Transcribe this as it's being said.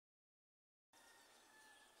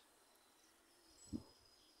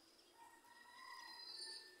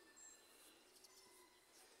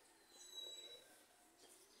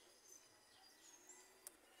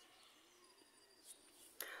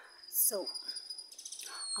So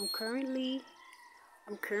I'm currently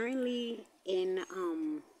in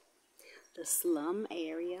the slum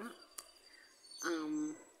area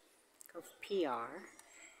of PR,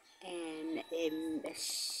 and in a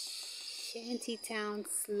shantytown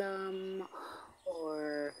slum,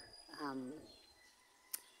 or oh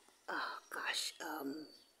gosh,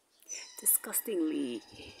 disgustingly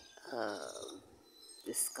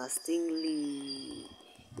disgustingly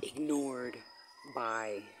ignored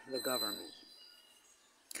by the government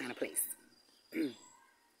kind of place,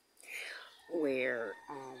 where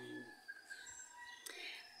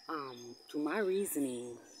through my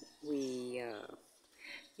reasoning, we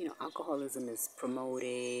alcoholism is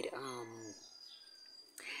promoted,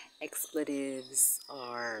 expletives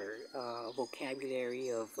are vocabulary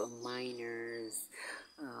of minors,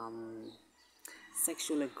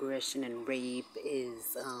 sexual aggression and rape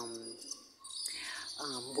is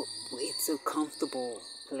it's a comfortable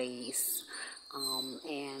place,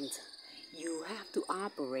 and you have to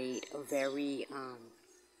operate a very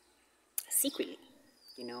secretly.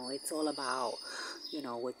 It's all about,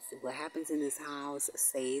 what happens in this house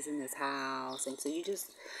stays in this house. And so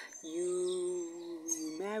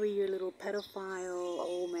you marry your little pedophile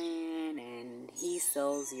old man, and he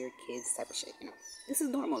sells your kids type of shit. This is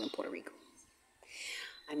normal in Puerto Rico.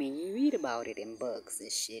 I mean, you read about it in books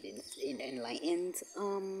and shit, in enlightened,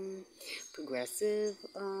 progressive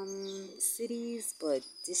cities, but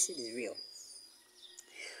this shit is real.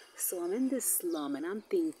 So I'm in this slum, and I'm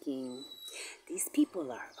thinking, these people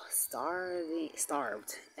are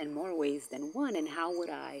starved in more ways than one. And how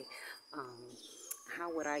can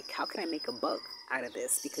I make a buck out of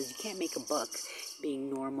this? Because you can't make a buck being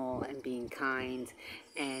normal and being kind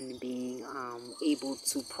and being able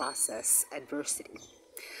to process adversity.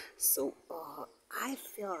 So I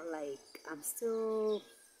feel like I'm still,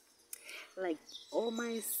 like, all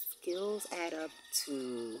my skills add up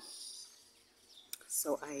to,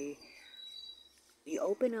 so you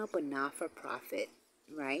open up a not-for-profit,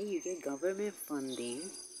 right? You get government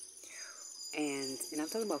funding, and I'm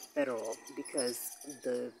talking about federal, because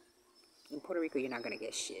in Puerto Rico you're not gonna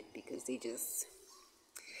get shit, because they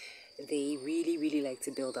really, really like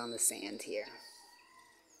to build on the sand here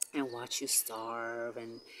and watch you starve,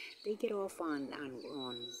 and they get off on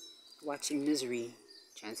watching misery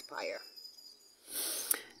transpire.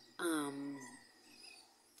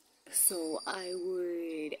 So I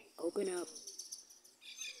would open up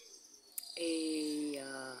a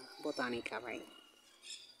botanica, right?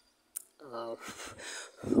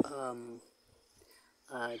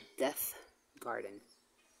 A death garden,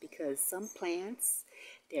 because some plants,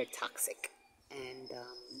 they're toxic, and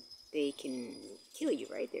they can kill you,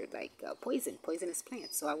 right? They're like poisonous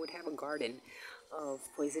plants. So I would have a garden of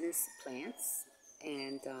poisonous plants,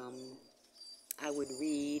 and I would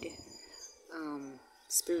read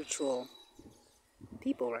spiritual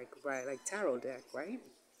people, like tarot deck, right?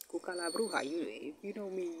 Cuca la bruja. If you know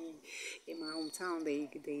me, in my hometown,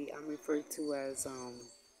 I'm referred to as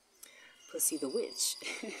Pussy the Witch.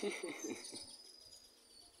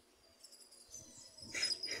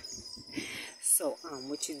 So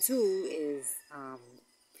what you do is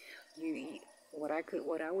what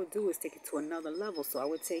I would do is take it to another level. So I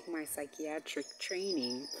would take my psychiatric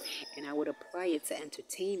training and I would apply it to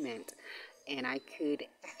entertainment, and I could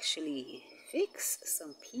actually fix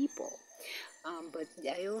some people. But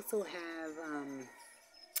I also have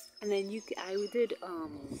and then I did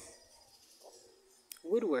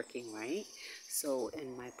woodworking, right? So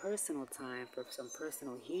in my personal time, for some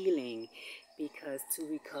personal healing, because to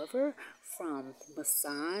recover from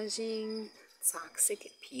massaging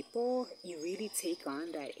toxic people, you really take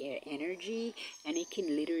on that energy, and it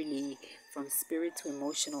can literally, from spirit to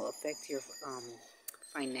emotional, affect your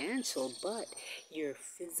financial, but your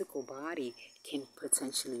physical body can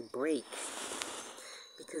potentially break,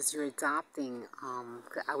 because you're adopting,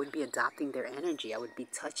 I would be adopting their energy. I would be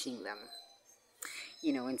touching them,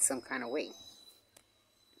 in some kind of way.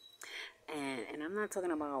 And I'm not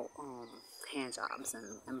talking about hand jobs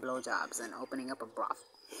and blow jobs and opening up a brothel.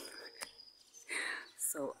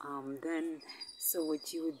 So so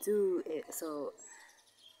what you would do is, so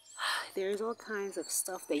there's all kinds of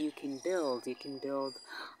stuff that you can build. You can build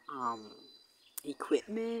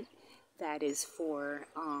equipment that is for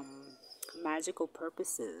magical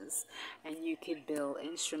purposes, and you could build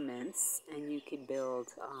instruments, and you could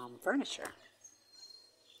build furniture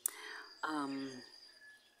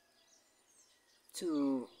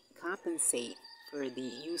to compensate for the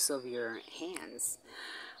use of your hands,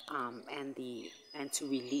 and to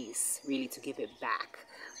release, really, to give it back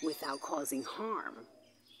without causing harm.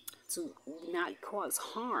 To not cause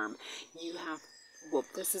harm, you have Well,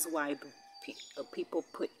 this is why people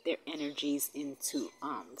put their energies into,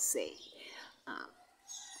 say,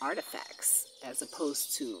 artifacts, as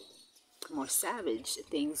opposed to more savage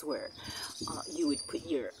things where you would put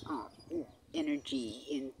your energy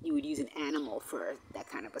in, you would use an animal for that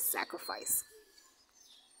kind of a sacrifice.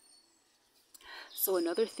 So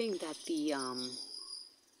another thing that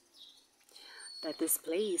that this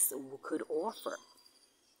place could offer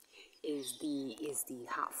is the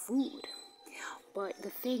hot food. But the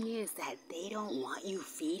thing is that they don't want you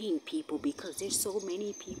feeding people, because there's so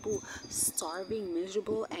many people starving,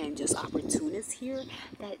 miserable, and just opportunists here,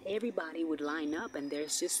 that everybody would line up, and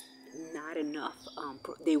there's just not enough.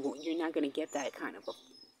 They won't. You're not going to get that kind of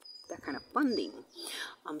funding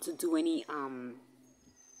to do any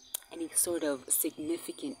sort of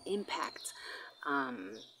significant impact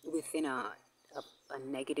within a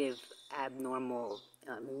negative, abnormal,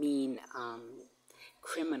 mean,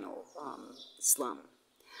 criminal slum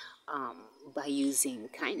by using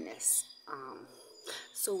kindness.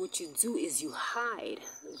 So what you do is you hide,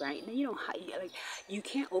 right? Now you don't hide, like, you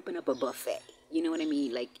can't open up a buffet. You know what I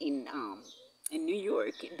mean? Like in New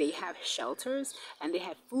York, they have shelters and they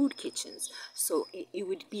have food kitchens. So it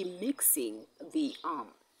would be mixing the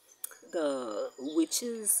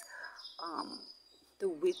witches, the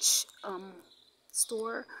witch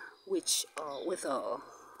store, which with a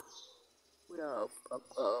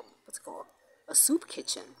what's it called, a soup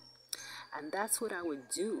kitchen. And that's what I would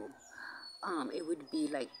do. It would be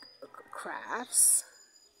like crafts,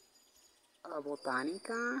 a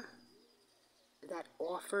botanica that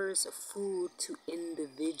offers food to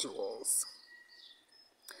individuals.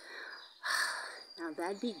 Now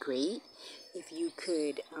that'd be great if you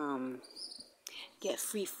could get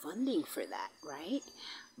free funding for that, right?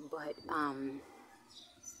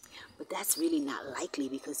 But that's really not likely,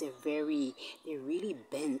 because they're really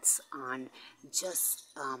bent on just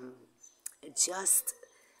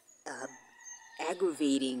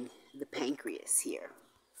aggravating the pancreas here.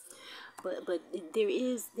 But there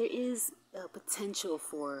is a potential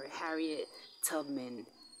for Harriet Tubman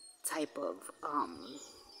type of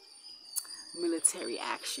military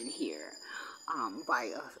action here,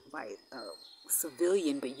 by a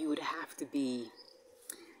civilian, but you would have to be,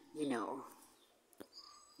 you know,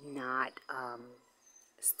 not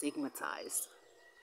stigmatized.